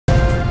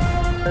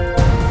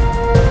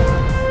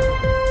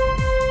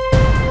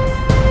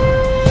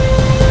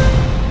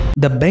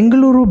The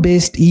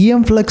Bengaluru-based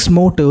Emflux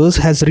Motors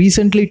has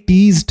recently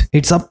teased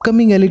its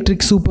upcoming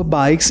electric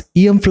superbikes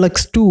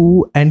Emflux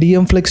 2 and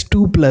Emflux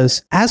 2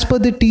 Plus. As per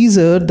the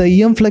teaser, the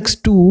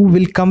Emflux 2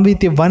 will come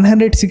with a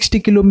 160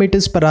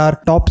 km per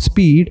hour top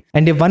speed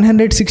and a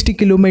 160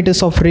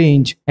 km of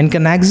range and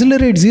can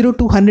accelerate 0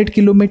 to 100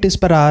 km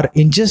per hour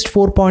in just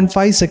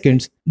 4.5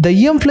 seconds. The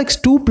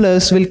Emflux 2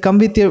 Plus will come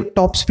with a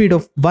top speed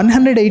of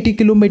 180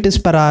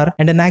 km per hour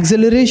and an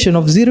acceleration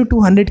of 0 to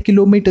 100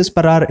 km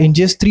per hour in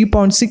just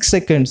 3.6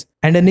 seconds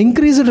and an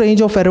increased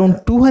range of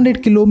around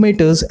 200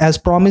 km as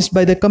promised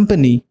by the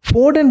company.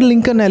 Ford and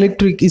Lincoln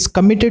Electric is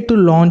committed to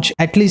launch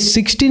at least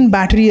 16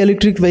 battery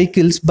electric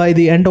vehicles by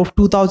the end of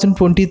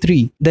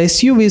 2023. The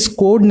SUVs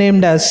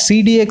codenamed as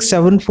CDX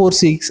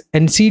 746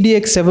 and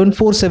CDX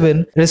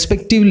 747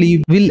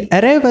 respectively will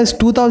arrive as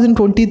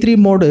 2023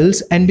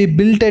 models and be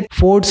built at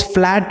Ford's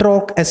Flat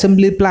Rock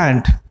assembly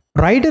plant.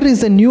 Rider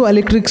is a new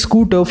electric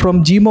scooter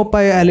from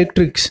G-Mopar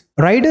Electrics.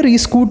 Rider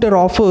e-scooter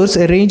offers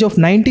a range of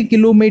 90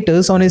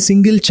 km on a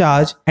single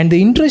charge, and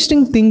the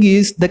interesting thing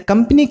is the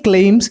company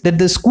claims that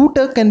the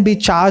scooter can be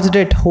charged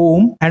at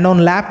home and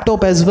on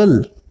laptop as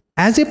well.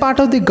 As a part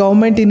of the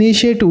government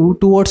initiative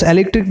towards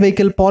electric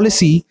vehicle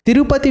policy,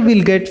 Tirupati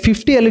will get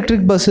 50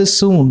 electric buses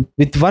soon.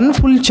 With one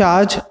full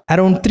charge,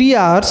 around 3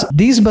 hours,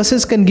 these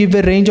buses can give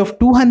a range of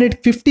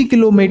 250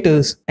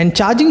 kilometers, and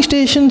charging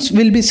stations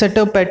will be set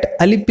up at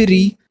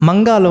Alipiri,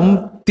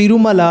 Mangalam,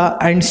 Tirumala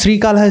and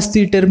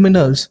Srikalahasti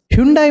terminals.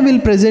 Hyundai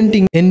will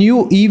presenting a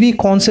new EV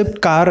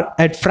concept car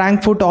at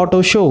Frankfurt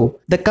Auto Show.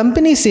 The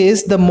company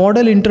says the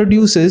model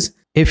introduces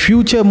a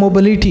future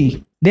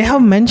mobility. They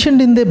have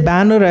mentioned in the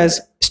banner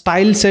as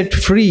style set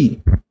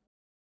free.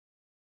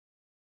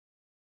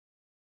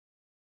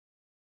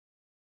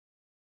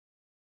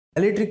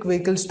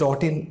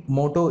 ElectricVehicles.in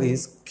motto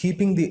is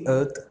keeping the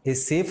earth a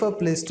safer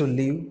place to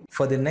live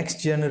for the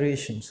next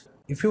generations.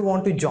 If you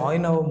want to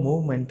join our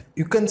movement,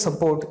 you can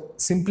support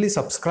simply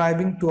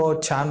subscribing to our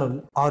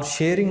channel or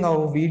sharing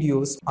our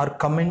videos or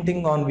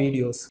commenting on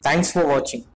videos. Thanks for watching.